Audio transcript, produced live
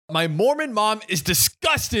My Mormon mom is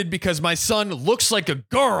disgusted because my son looks like a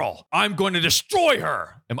girl. I'm going to destroy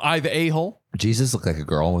her. Am I the a-hole? Jesus looked like a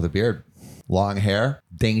girl with a beard. Long hair,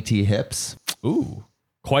 dainty hips. Ooh.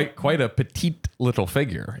 Quite a petite little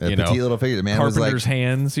figure. Petite little figure. The man Carpenter's was like,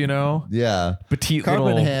 hands, Yeah. Petite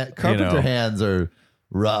Carpenter hands are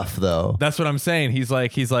rough, though. That's what I'm saying. He's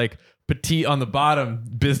like petite on the bottom,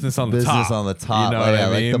 business on the top. Business on the top. You know what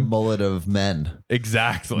I mean? Like the mullet of men.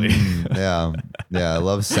 Exactly. Yeah. I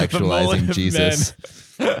love sexualizing Jesus.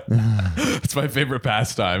 It's my favorite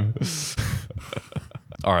pastime.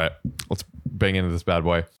 All right, let's bang into this bad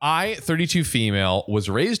boy. I, 32 female, was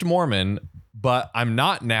raised Mormon, but I'm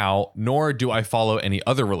not now, nor do I follow any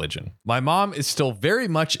other religion. My mom is still very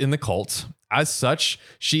much in the cult. As such,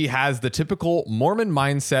 she has the typical Mormon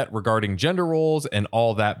mindset regarding gender roles and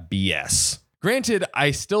all that BS. Granted,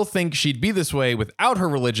 I still think she'd be this way without her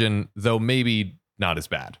religion, though maybe not as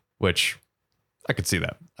bad, which I could see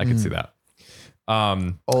that. See that.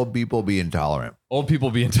 Old people be intolerant. Old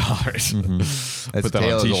people be intolerant. Mm-hmm. Put that on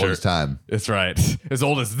a as t-shirt. old as time. That's right. As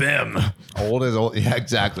old as them. Old as old. Yeah,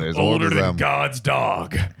 exactly. As Older old as than them. God's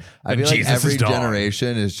dog. I feel like every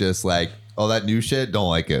generation is just like, oh, that new shit, don't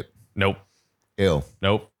like it. Nope. Ew.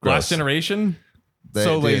 Nope. Gross. Last generation, They've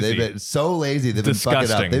been so lazy. They've been fucking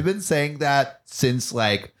Disgusting. up. They've been saying that since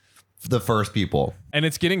like the first people. and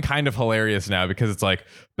it's getting kind of hilarious now because it's like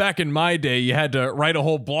back in my day, you had to write a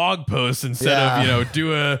whole blog post instead of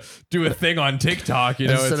do a thing on TikTok.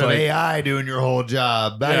 Instead it's of like AI doing your whole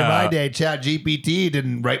job. Back in my day, ChatGPT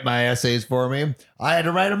didn't write my essays for me. I had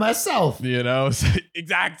to write them myself.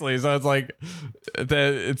 Exactly. So it's like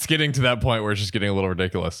it's getting to that point where it's just getting a little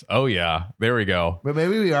ridiculous. Oh yeah, there we go. But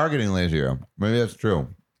maybe we are getting lazier. Maybe that's true.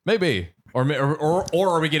 Maybe, or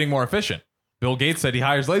are we getting more efficient? Bill Gates said he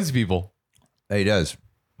hires lazy people. Yeah, he does.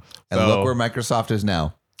 And So, look where Microsoft is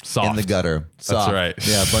now. soft. In the gutter. Soft. That's right.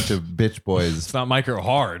 Yeah, a bunch of bitch boys. It's not micro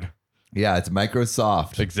hard. Yeah, it's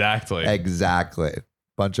Microsoft. Exactly. Exactly.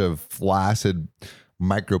 Bunch of flaccid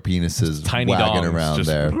micro penises Tiny wagging dongs, around just-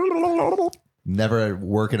 there. Never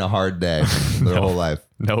working a hard day their whole life.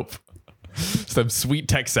 Nope. Some sweet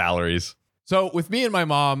tech salaries. So with me and my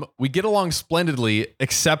mom, we get along splendidly,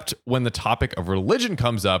 except when the topic of religion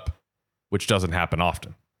comes up, which doesn't happen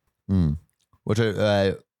often. Which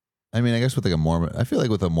I mean, I guess with like a Mormon, I feel like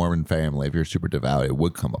with a Mormon family, if you're super devout, it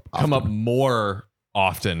would come up often. Come up more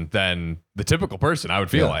often than the typical person, I would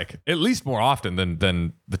feel like. At least more often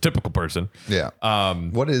than the typical person. Yeah.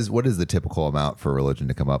 What is the typical amount for religion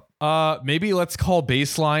to come up? Maybe let's call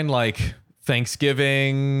baseline like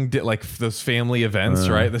Thanksgiving, like those family events,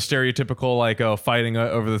 right? The stereotypical like fighting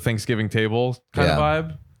over the Thanksgiving table kind of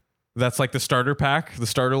vibe. That's like the starter pack, the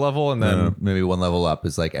starter level, and then maybe one level up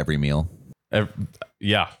is like every meal.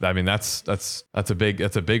 Yeah, I mean that's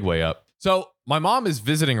a big way up. So my mom is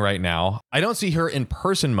visiting right now. I don't see her in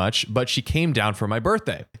person much, but she came down for my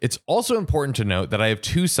birthday. It's also important to note that I have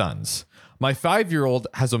two sons. My 5-year-old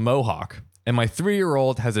has a mohawk, and my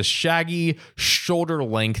 3-year-old has a shaggy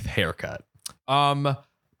shoulder-length haircut.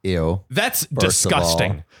 Ew. That's First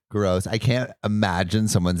disgusting. of all, gross. I can't imagine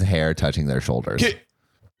someone's hair touching their shoulders.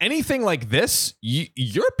 Anything like this,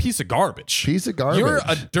 you're a piece of garbage. Piece of garbage. You're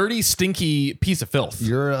a dirty, stinky piece of filth.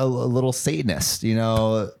 You're a little Satanist. You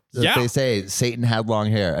know, they say Satan had long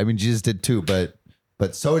hair. I mean, Jesus did too, but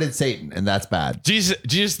so did Satan, and that's bad. Jesus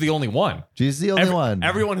is the only one. Jesus is the only one.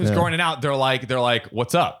 Everyone who's growing it out, they're like,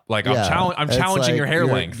 what's up? Like I'm challenging your hair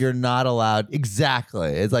length. You're not allowed.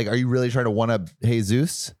 Exactly. It's like, are you really trying to one up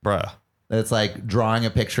Jesus? Bruh. It's like drawing a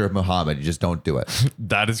picture of Muhammad. You just don't do it.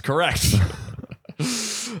 That is correct.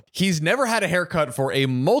 He's never had a haircut for a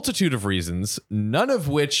multitude of reasons, none of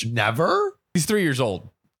which Never? He's 3 years old.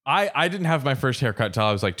 I didn't have my first haircut till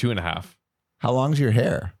I was like 2.5. How long's your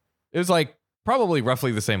hair? It was like probably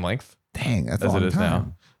roughly the same length. Dang, that's a as long it is time.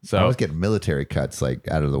 now. So I was getting military cuts like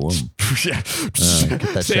out of the womb.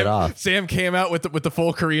 Get that shit off. Sam came out with the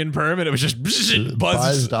full Korean perm, and it was just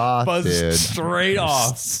Buzzed off, dude. straight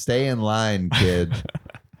off. Stay in line, kid.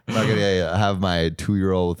 I'm not gonna have my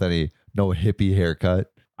 2-year-old with no hippie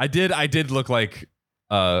haircut. I did look like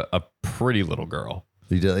a pretty little girl.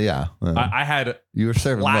 You did, yeah. I had You were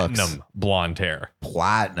serving platinum looks. blonde hair.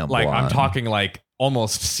 Platinum Like blonde. I'm talking like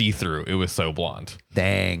almost see-through. It was so blonde.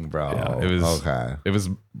 Dang, bro. Yeah, it was okay. It was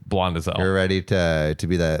blonde as hell. You're ready to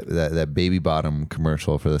be that baby bottom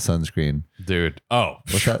commercial for the sunscreen, dude. Oh,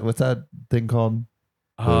 what's that thing called?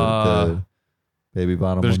 The baby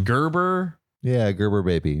bottom. There's one? Gerber. Yeah, Gerber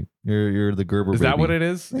baby. You're the Gerber. Is baby. that what it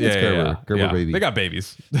is? Yeah, it's Gerber. Gerber yeah. baby. They got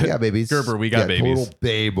babies. They got babies. Gerber, we got babies. Total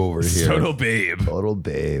babe over here. Total babe. Total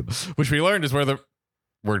babe. Which we learned is where the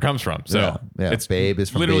word comes from. So yeah. it's babe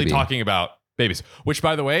is from literally baby. talking about Babies. Which,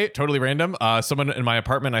 by the way, totally random. Someone in my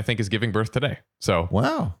apartment, I think, is giving birth today. So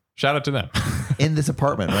wow. Shout out to them. In this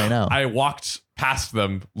apartment right now. I walked past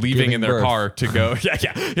them leaving Giving in their birth. car to go.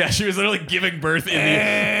 Yeah. She was literally giving birth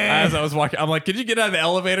as I was walking. I'm like, could you get out of the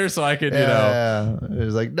elevator so I could, Yeah. It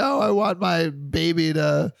was like, no, I want my baby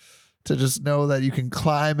to just know that you can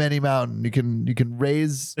climb any mountain. You can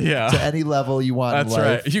raise to any level you want. That's in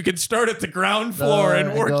life. right. You can start at the ground floor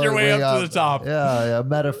and work your way up to the top. Yeah,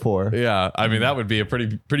 metaphor. Yeah. I mean, that would be a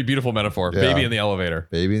pretty beautiful metaphor. Yeah. Baby in the elevator.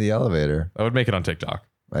 Baby in the elevator. I would make it on TikTok.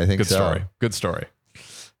 I think so. Good story.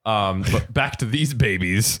 But back to these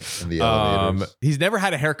babies. In the elevators. He's never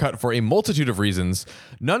had a haircut for a multitude of reasons,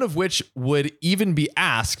 none of which would even be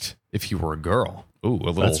asked if he were a girl. Ooh,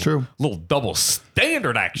 that's true. Little double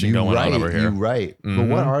standard action going on over here. You're right. Mm-hmm. But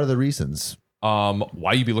what are the reasons?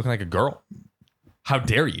 Why you be looking like a girl? How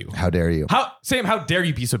dare you? How dare you? Sam, how dare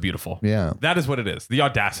you be so beautiful? Yeah. That is what it is. The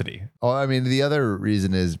audacity. Oh, I mean, the other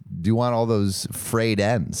reason is, do you want all those frayed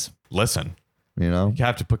ends? Listen. You know? You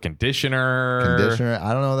have to put conditioner.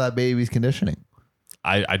 I don't know that baby's conditioning.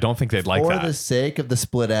 I don't think they'd like that. For the sake of the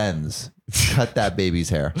split ends, cut that baby's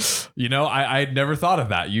hair. You know, I had never thought of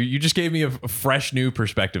that. You just gave me a fresh new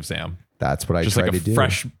perspective, Sam. That's what I just try like to a do.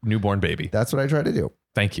 Fresh newborn baby. That's what I try to do.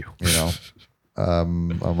 Thank you. You know,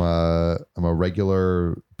 I'm a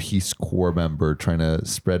regular Peace Corps member trying to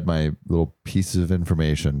spread my little pieces of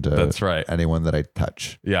information to That's right. anyone that I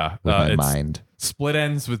touch. Yeah. With my mind. Split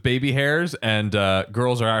ends with baby hairs, and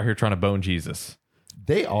girls are out here trying to bone Jesus.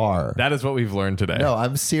 They are. That is what we've learned today. No,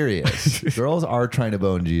 I'm serious. Girls are trying to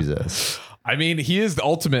bone Jesus. I mean, he is the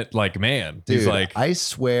ultimate man. Dude, he's like, I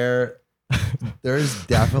swear there's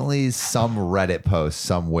definitely some Reddit post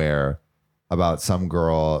somewhere about some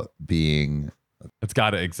girl being. It's got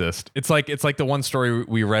to exist. It's like the one story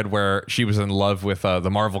we read where she was in love with the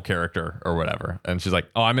Marvel character or whatever, and she's like,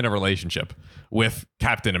 "Oh, I'm in a relationship with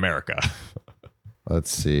Captain America."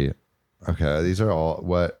 Let's see. Okay, these are all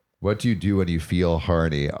what do you do when you feel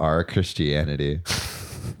horny? Our Christianity.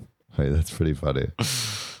 Wait, that's pretty funny.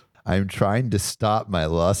 I'm trying to stop my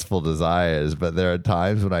lustful desires, but there are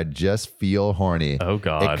times when I just feel horny. Oh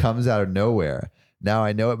God. It comes out of nowhere. Now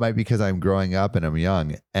I know it might be because I'm growing up and I'm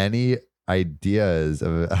young. Any ideas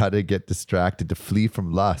of how to get distracted to flee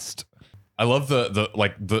from lust? I love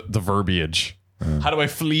the verbiage. How do I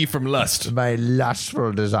flee from lust? My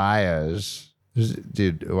lustful desires.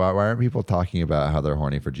 Dude, why aren't people talking about how they're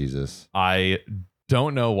horny for Jesus? I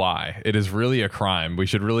don't know why. It is really a crime. We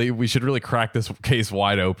should really crack this case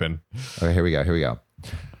wide open. Okay, here we go.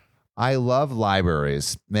 I love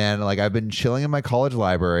libraries, man. Like, I've been chilling in my college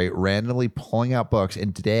library, randomly pulling out books.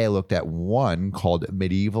 And today I looked at one called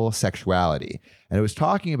Medieval Sexuality. And it was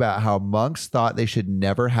talking about how monks thought they should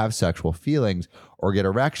never have sexual feelings or get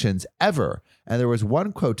erections ever. And there was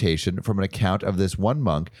one quotation from an account of this one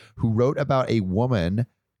monk who wrote about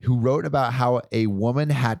how a woman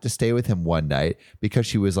had to stay with him one night because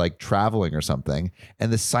she was like traveling or something.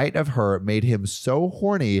 And the sight of her made him so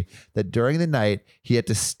horny that during the night, he had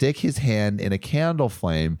to stick his hand in a candle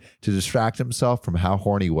flame to distract himself from how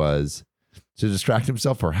horny he was. To distract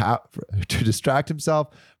himself from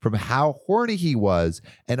how horny he was.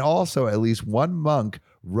 And also, at least one monk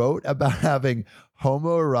wrote about having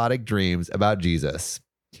homoerotic dreams about Jesus.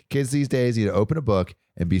 Kids these days need to open a book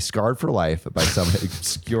and be scarred for life by some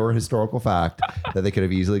obscure historical fact that they could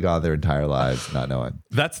have easily gone their entire lives not knowing.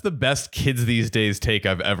 That's the best kids these days take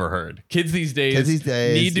I've ever heard. Kids these days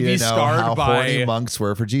need to be scarred how by horny monks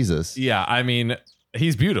were for Jesus. Yeah, I mean,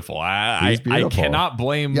 he's beautiful. I cannot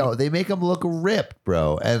blame. Yo, they make him look ripped,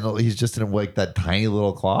 bro, and he's just in like that tiny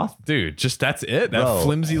little cloth. Dude, just that's it. That Bro,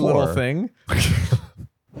 flimsy little thing.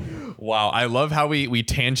 Wow, I love how we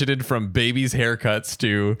tangented from babies' haircuts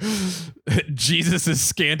to Jesus's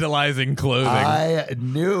scandalizing clothing. I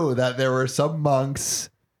knew that there were some monks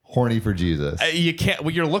horny for Jesus. You can't. Well,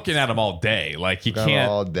 you're looking at them all day. Like you can't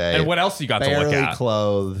all day. And what else you got to look at?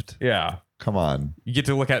 Clothed. Yeah. Come on. You get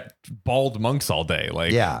to look at bald monks all day.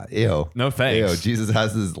 Like yeah. Ew. No thanks. Ew. Jesus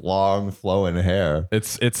has this long flowing hair.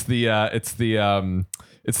 It's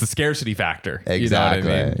the scarcity factor. Exactly. You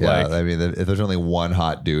know what I mean? Yeah. Like, I mean, if there's only one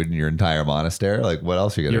hot dude in your entire monastery, like what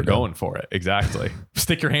else are you gonna do? You're going for it. Exactly.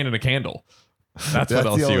 Stick your hand in a candle. That's what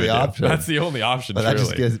else the you only would option. do. That's the only option. But that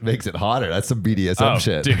just makes it hotter. That's some BDSM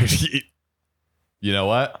shit. Dude. You know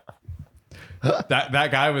what?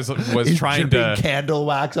 That guy was He's trying to candle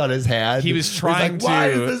wax on his hand. He was trying to. Why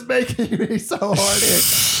is this making me so horny?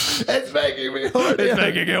 It's making me horny. It's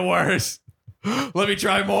making it worse. Let me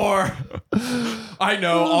try more. I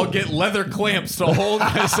know. I'll get leather clamps to hold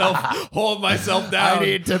myself down. I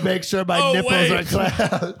need to make sure my nipples are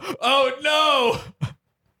clamped. Oh no.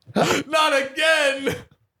 Not again.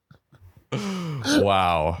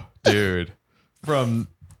 Wow, dude. From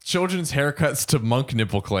children's haircuts to monk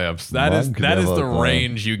nipple clamps. That is the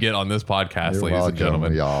range you get on this podcast, You're ladies welcome, and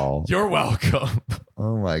gentlemen. Y'all. You're welcome.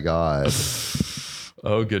 Oh my God.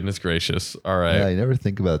 Oh, goodness gracious. All right. Yeah, you never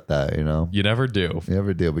think about that, you know? You never do. You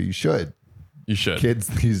never do, but you should. You should. Kids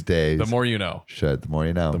these days. The more you know. Should. The more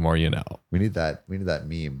you know. The more you know. We need that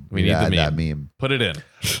meme. We need to add the that meme. Put it in.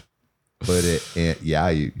 Put it in. Yeah,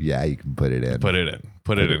 you can put it in. Put it in.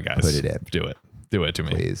 Put it in, guys. Put it in. Do it. Do it to me.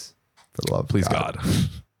 Please. For the love Please, of God.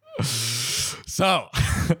 So,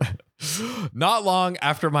 not long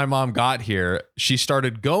after my mom got here, she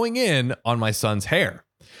started going in on my son's hair.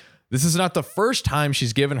 This is not the first time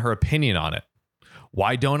she's given her opinion on it.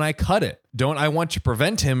 Why don't I cut it? Don't I want to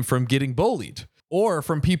prevent him from getting bullied? Or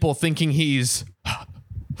from people thinking he's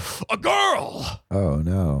a girl? Oh,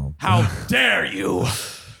 no. How dare you?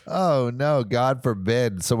 Oh, no. God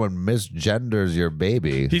forbid someone misgenders your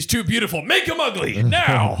baby. He's too beautiful. Make him ugly.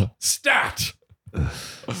 Now. Stat.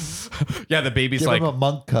 Yeah, the baby's Give like, him a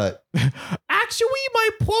monk cut. actually, my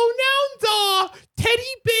pronouns are teddy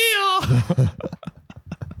bear.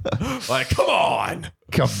 Like, come on.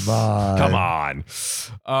 Come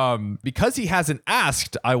on. Because he hasn't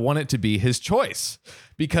asked, I want it to be his choice.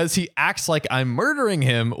 Because he acts like I'm murdering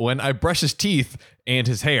him when I brush his teeth and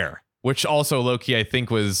his hair, which also, low-key, I think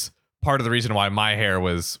was part of the reason why my hair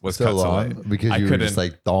was so cut so long late. because you were just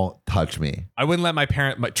like, don't touch me. I wouldn't let my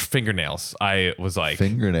fingernails. I was like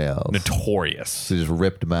Fingernails. notorious. So just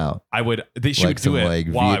ripped them out. She would do it like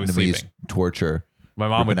while I was Vietnamese sleeping. torture. My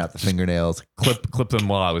mom would out the fingernails. clip them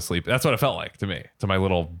while I was sleeping. That's what it felt like to me, to my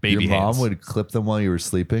little baby Your mom hands. would clip them while you were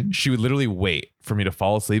sleeping? She would literally wait for me to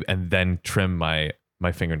fall asleep and then trim my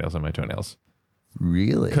fingernails and my toenails.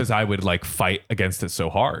 Really? Because I would like fight against it so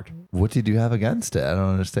hard. What did you have against it? I don't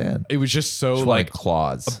understand. It was just so Just like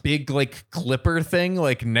claws. a big like clipper thing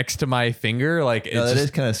like next to my finger. Like it's No, that just,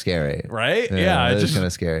 is kind of scary. right? Yeah, it that is just kind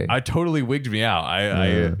of scary. I totally wigged me out.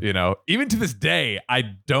 I even to this day,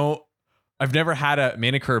 I've never had a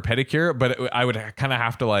manicure or pedicure, but I would kind of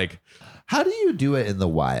have to like. How do you do it in the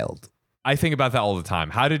wild? I think about that all the time.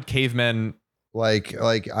 How did cavemen Like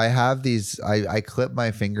I have these. I clip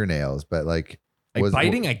my fingernails, but like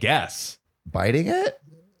biting? I guess biting it.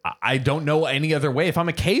 I don't know any other way. If I'm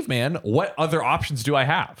a caveman, what other options do I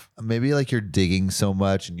have? Maybe like you're digging so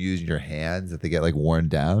much and using your hands that they get like worn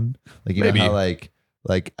down. Like you Maybe. know how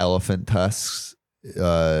like elephant tusks in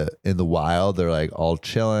the wild, they're like all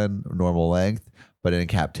chilling, normal length, but in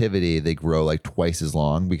captivity they grow like twice as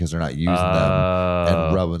long because they're not using them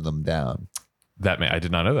and rubbing them down. I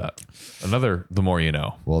did not know that. The more you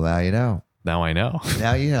know. Well, now you know. Now I know.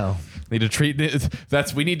 Now you know. Need to treat it.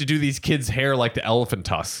 We need to do these kids' hair like the elephant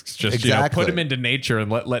tusks. Just Exactly. put them into nature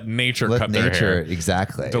and let nature Let cut nature, their hair.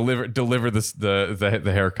 exactly. Deliver this the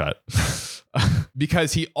haircut.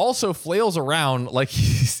 Because he also flails around like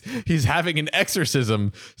he's having an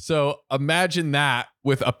exorcism. So imagine that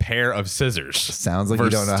with a pair of scissors. Sounds like you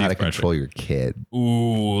don't know how to control your kid.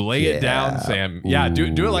 Ooh, lay it down, Sam. Yeah, do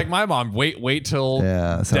it like my mom. Wait till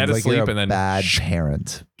Sounds dead like asleep you're a and then bad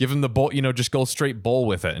parent. give him the bowl. Just go straight bowl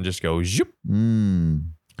with it and just go zoop.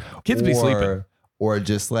 Kids be Or- sleeping. Or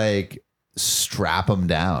just like strap them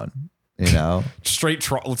down. You know,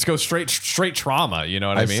 Let's go straight trauma. You know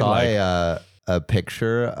what I mean? saw a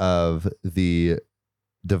picture of the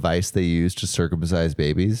device they use to circumcise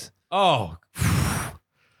babies. Oh.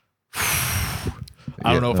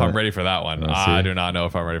 I don't know if I'm ready for that one. I do not know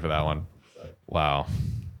if I'm ready for that one. Wow.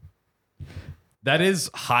 That is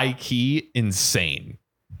high key insane.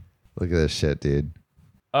 Look at this shit, dude.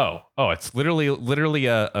 Oh, it's literally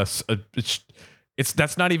it's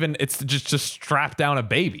that's not even, it's just strap down a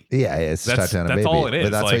baby. Yeah, it's strapped down a baby. That's all it is.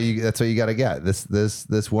 But that's what you got to get.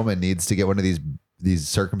 This woman needs to get one of these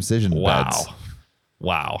circumcision beds.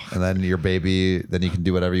 Wow. And then your baby, then you can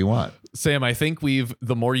do whatever you want. Sam, I think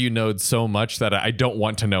the more you knowed so much that I don't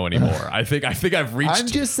want to know anymore. I think I've reached. I'm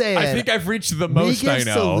just saying. I think I've reached the most I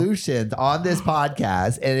know. Solutions on this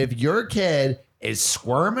podcast, and if your kid is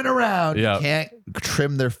squirming around, you can't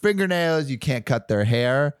trim their fingernails, you can't cut their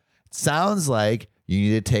hair. It sounds like you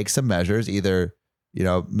need to take some measures. Either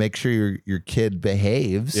make sure your kid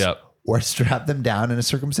behaves. Yep. Or strap them down in a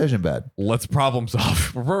circumcision bed. Let's problem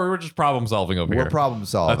solve. We're just problem solving over here. We're problem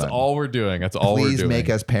solving. That's all we're doing. That's all we're doing. Please make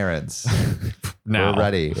us parents. Now. We're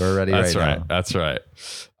ready. We're ready That's right right. now. That's right.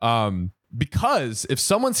 Because if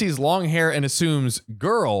someone sees long hair and assumes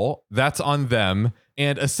girl, that's on them,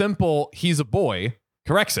 and a simple he's a boy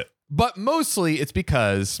corrects it. But mostly it's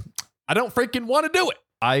because I don't freaking want to do it.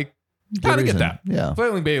 I kind of get that. Yeah.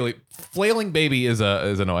 Flailing baby is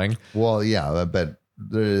annoying. Well, yeah, but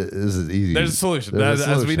This is easy. There's a solution. There's a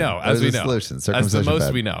As we solution. know. As There's we a know. solution. As the Circumcision most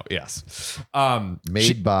bed. we know. Yes.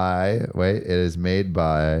 It is made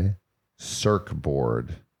by Circ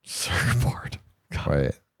Board. Surfboard.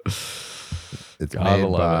 Wait. It's Gotta made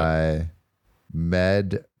love by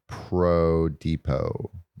Med Pro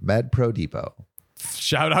Depot. Med Pro Depot.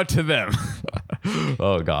 Shout out to them.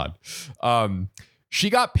 Oh God. She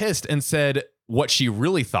got pissed and said what she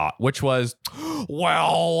really thought, which was,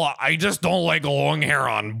 well, I just don't like long hair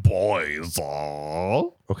on boys.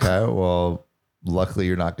 Okay, well, luckily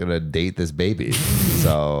you're not gonna date this baby.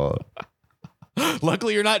 So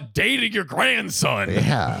Luckily, you're not dating your grandson.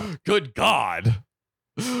 yeah. Good God.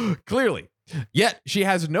 Clearly. Yet she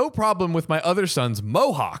has no problem with my other son's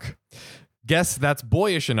mohawk. Guess that's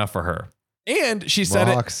boyish enough for her. And she said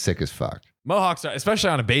Mohawk's sick as fuck. Mohawks are, especially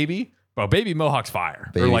on a baby. Bro, baby mohawk's fire.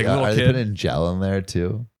 Baby, or like little are kid. they putting gel in there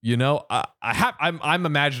too? You know, I'm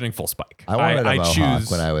imagining full spike. I wanted a mohawk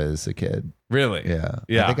choose when I was a kid. really. Yeah.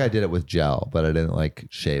 Yeah. I think I did it with gel, but I didn't like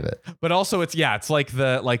shave it. But also it's like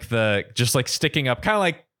the just like sticking up, kind of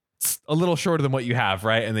like a little shorter than what you have,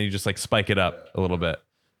 right? And then you just like spike it up a little bit.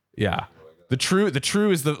 Yeah. The true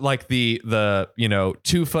is the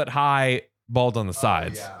 2 foot high bald on the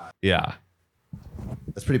sides. Yeah.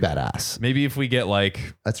 That's pretty badass. Maybe if we get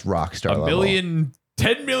like That's rock star a level. million,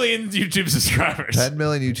 10 million YouTube subscribers. 10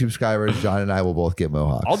 million YouTube subscribers. John and I will both get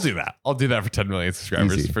mohawks. I'll do that. I'll do that for 10 million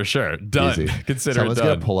subscribers Easy. for sure. Done. Easy. Consider Someone's it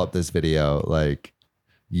done. gonna pull up this video like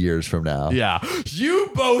years from now. Yeah.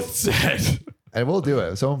 You both said. And we'll do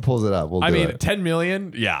it. If someone pulls it up, we'll do it. 10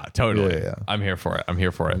 million? Yeah, totally. Yeah. I'm here for it. I'm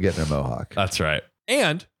getting a mohawk. That's right.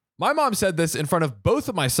 And my mom said this in front of both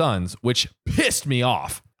of my sons, which pissed me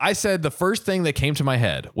off. I said the first thing that came to my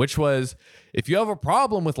head, which was, if you have a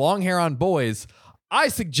problem with long hair on boys, I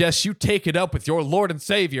suggest you take it up with your Lord and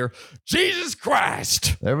Savior, Jesus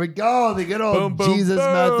Christ. There we go. The good old Boom, boom, Jesus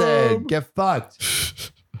boom. method. Get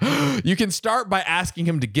fucked. You can start by asking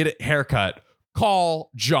him to get a haircut. Call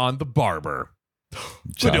John the Barber.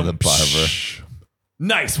 John the Barber.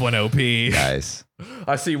 Nice one, OP. Nice.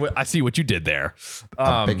 I see what you did there.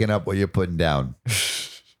 I'm picking up what you're putting down.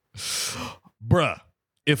 Bruh,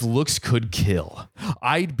 if looks could kill,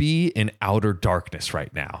 I'd be in outer darkness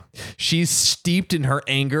right now. She's steeped in her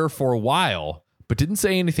anger for a while, but didn't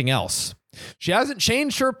say anything else. She hasn't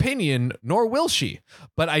changed her opinion, nor will she,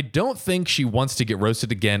 but I don't think she wants to get roasted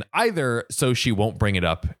again either, so she won't bring it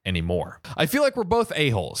up anymore. I feel like we're both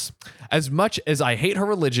a-holes. As much as I hate her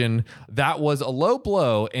religion, that was a low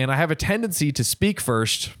blow, and I have a tendency to speak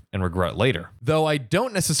first and regret later. Though I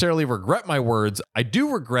don't necessarily regret my words, I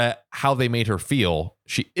do regret how they made her feel.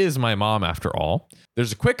 She is my mom after all.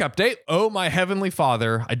 There's a quick update. Oh, my heavenly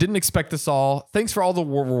Father, I didn't expect this all. Thanks for all the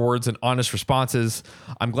rewards and honest responses.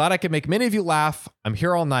 I'm glad I could make many of you laugh. I'm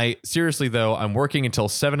here all night. Seriously, though, I'm working until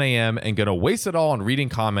 7 a.m. and going to waste it all on reading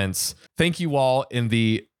comments. Thank you all in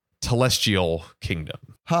the celestial kingdom.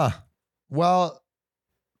 Huh. Well,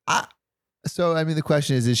 the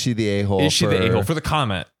question is she the a-hole? Is she the a-hole for the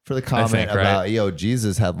comment? For the comment think, right? about,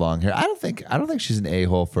 Jesus had long hair. I don't think she's an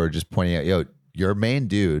a-hole for just pointing out, your main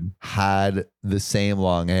dude had the same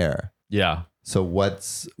long hair. Yeah. So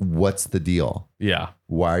what's the deal? Yeah.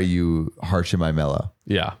 Why are you harshing my mellow?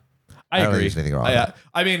 Yeah. I don't agree. think there's anything wrong with that.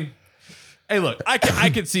 I mean, hey, look, I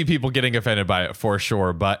could see people getting offended by it for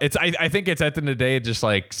sure, but I think it's at the end of the day, just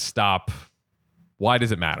like, stop. Why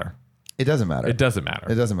does it matter? It doesn't matter. It doesn't matter.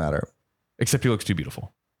 It doesn't matter. Except he looks too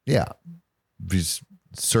beautiful. Yeah. He's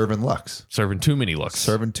serving looks. Serving too many looks.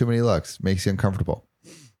 Serving too many looks makes you uncomfortable.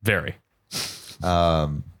 Very.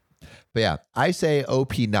 But yeah, I say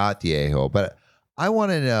OP not the a-hole, but I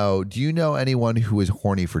want to know, do you know anyone who is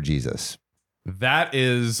horny for Jesus? That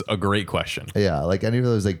is a great question. Yeah, like any of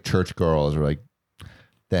those like church girls are like,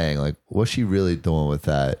 dang, like what's she really doing with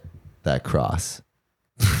that cross?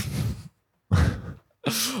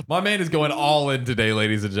 My man is going all in today,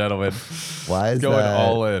 ladies and gentlemen. Why is going that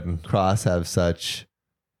all in? Cross have such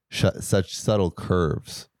subtle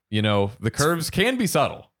curves? The curves can be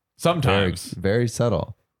subtle sometimes, very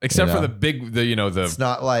subtle. except for the big, It's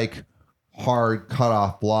not like hard cut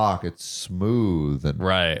off block. It's smooth and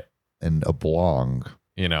right and oblong.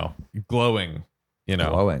 Glowing.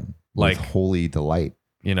 Glowing, like with holy delight.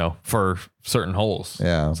 For certain holes.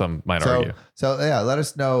 Yeah, some might argue. So yeah, let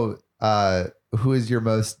us know who is your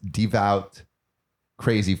most devout,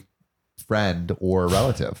 crazy friend or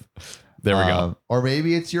relative. There we go. Or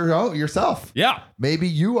maybe it's yourself. Yeah. Maybe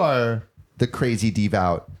you are the crazy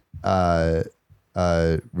devout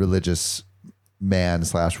religious man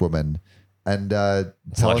 / woman, and tell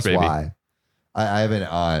us baby. why. I have an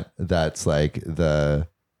aunt that's like the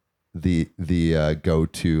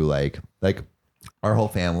go-to like our whole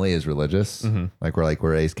family is religious. Like we're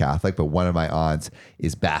raised Catholic, but one of my aunts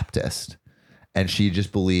is Baptist, and she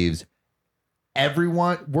just believes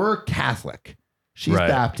we're Catholic. She's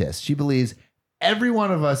Baptist. She believes every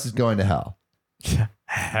one of us is going to hell.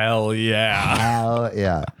 Hell yeah. Hell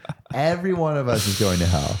yeah. Every one of us is going to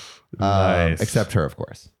hell. Nice. Except her, of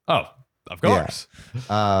course. Oh, of course.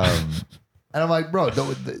 Yeah. And I'm like, bro,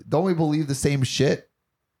 don't we believe the same shit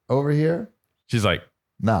over here? She's like,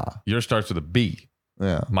 nah. Yours starts with a B.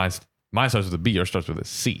 Yeah. Mine starts with a B. Yours starts with a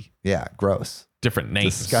C. Yeah. Gross. Different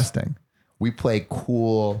names. Disgusting. We play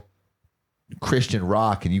cool Christian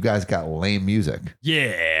rock, and you guys got lame music.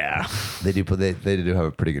 Yeah. They do have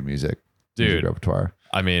a pretty good music repertoire.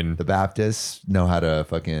 I mean, the Baptists know how to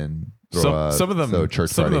fucking some of them party.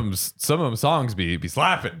 Some of them songs be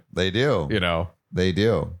slapping. They do. You know. They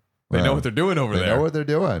do. They know what they're doing over there. They know what they're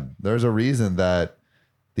doing. There's a reason that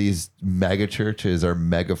these mega churches are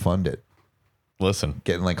mega funded. Listen,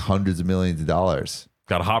 getting like hundreds of millions of dollars.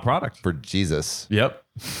 Got a hot product for Jesus. Yep.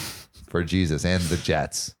 For Jesus and the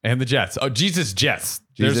Jets. And the Jets. Oh, Jesus Jets.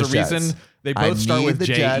 Jesus There's a Jets. reason they both start with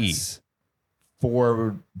J-E. Jets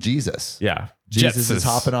for Jesus. Yeah. Jesus is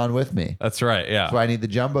hopping on with me. That's right. Yeah. That's why I need the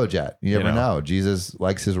jumbo jet. You never know. Jesus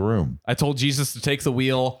likes his room. I told Jesus to take the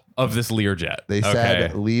wheel of this Learjet. They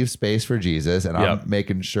said leave space for Jesus, and I'm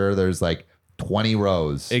making sure there's like 20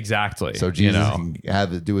 rows. Exactly. So Jesus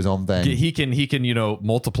can do his own thing. He can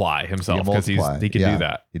multiply himself because he can do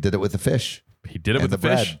that. He did it with the fish. He did it with the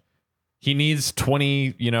fish. Bread. He needs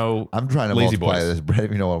 20, I'm trying to multiply this bread,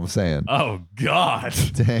 if you know what I'm saying. Oh, God.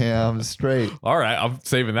 Damn straight. All right. I'm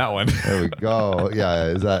saving that one. There we go. Yeah.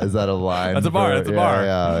 Is that a line? That's a bar. That's a bar.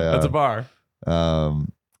 Yeah. That's a bar.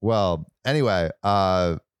 Well, anyway,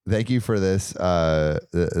 thank you for this,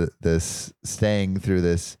 this staying through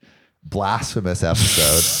this blasphemous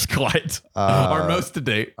episode. Quite. Our most to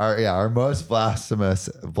date. Our most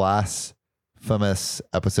blasphemous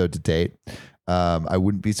episode to date. I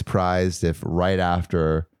wouldn't be surprised if right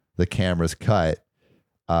after the camera's cut,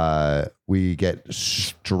 we get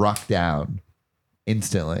struck down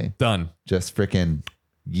instantly. Done. Just freaking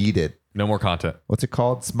yeeted. No more content. What's it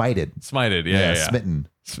called? Smited. Smited. Yeah. Smitten.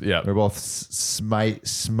 Yeah. We're both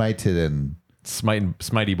smited and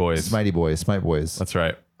smitey boys. Smite boys. That's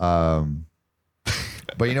right. But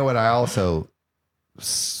you know what? I also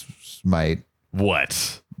smite.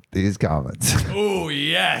 What? These comments. Oh,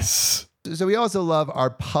 yes. So we also love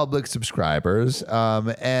our public subscribers.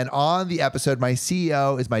 And on the episode, my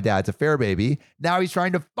CEO is my dad's affair baby. Now he's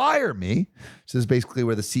trying to fire me. So this is basically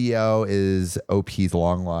where the CEO is OP's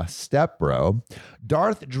long lost step bro.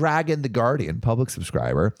 Darth Dragon the Guardian, public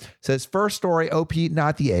subscriber, says first story, OP,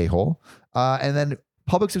 not the a-hole. And then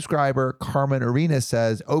public subscriber Carmen Arena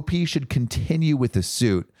says OP should continue with the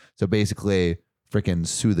suit. So basically, freaking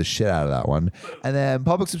sue the shit out of that one. And then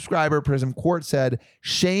public subscriber Prism Court said,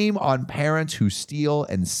 shame on parents who steal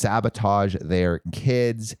and sabotage their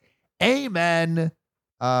kids. Amen.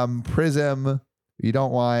 Prism, you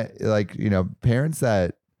don't want parents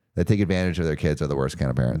that take advantage of their kids are the worst kind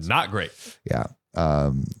of parents. Not great. Yeah.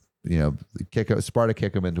 Sparta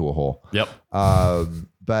kick them into a hole. Yep.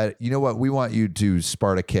 But you know what? We want you to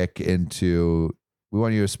Sparta kick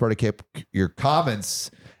your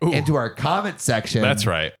comments into our comment section. That's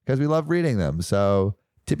right. Because we love reading them. So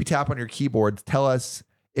tippy tap on your keyboard. Tell us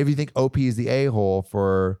if you think OP is the a-hole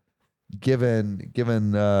for given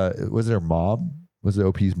was it her mom? Was it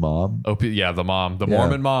OP's mom? OP, yeah, the mom. The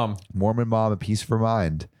Mormon mom. Mormon mom, a piece of her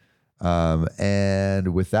mind.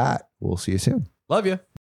 And with that, we'll see you soon. Love you.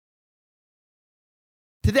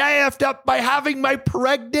 Today I effed up by having my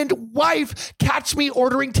pregnant wife catch me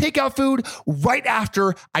ordering takeout food right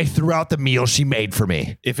after I threw out the meal she made for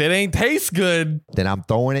me. If it ain't taste good, then I'm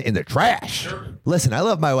throwing it in the trash. Sure. Listen, I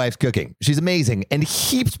love my wife's cooking. She's amazing and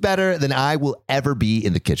heaps better than I will ever be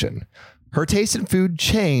in the kitchen. Her taste in food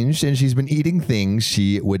changed, and she's been eating things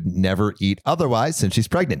she would never eat otherwise since she's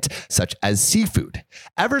pregnant, such as seafood.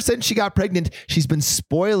 Ever since she got pregnant, she's been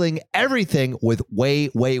spoiling everything with way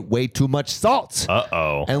too much salt.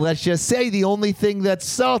 Uh-oh. And let's just say the only thing that's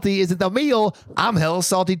salty isn't the meal. I'm hella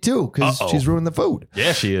salty too, because she's ruined the food.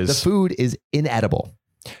 Yeah, she is. The food is inedible.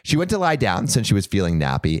 She went to lie down since she was feeling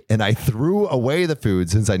nappy, and I threw away the food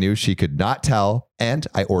since I knew she could not tell, and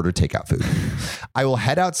I ordered takeout food. I will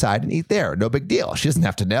head outside and eat there. No big deal. She doesn't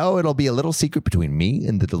have to know. It'll be a little secret between me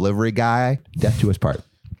and the delivery guy. Death to us part.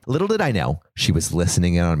 Little did I know, she was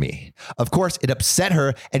listening in on me. Of course, it upset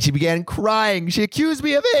her, and she began crying. She accused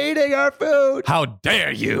me of hating her food. How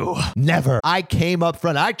dare you? Never. I came up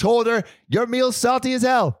front. I told her, your meal's salty as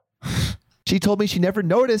hell. She told me she never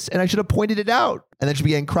noticed and I should have pointed it out. And then she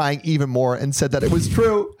began crying even more and said that it was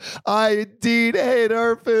true. I indeed hate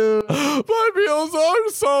her food. My meals are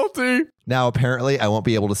salty. Now, apparently, I won't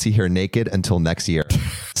be able to see her naked until next year.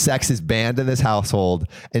 Sex is banned in this household,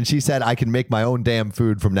 and she said I can make my own damn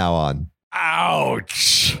food from now on.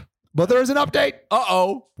 Ouch. But there's an update.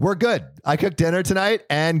 Uh-oh. We're good. I cooked dinner tonight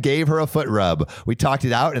and gave her a foot rub. We talked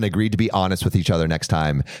it out and agreed to be honest with each other next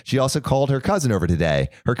time. She also called her cousin over today.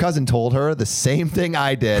 Her cousin told her the same thing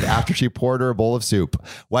I did after she poured her a bowl of soup.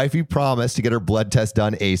 Wifey promised to get her blood test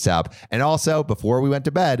done ASAP. And also, before we went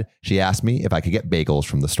to bed, she asked me if I could get bagels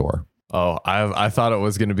from the store. Oh, I thought it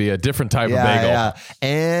was going to be a different type of bagel. Yeah.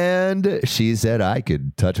 And she said I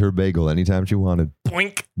could touch her bagel anytime she wanted.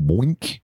 Boink. Boink.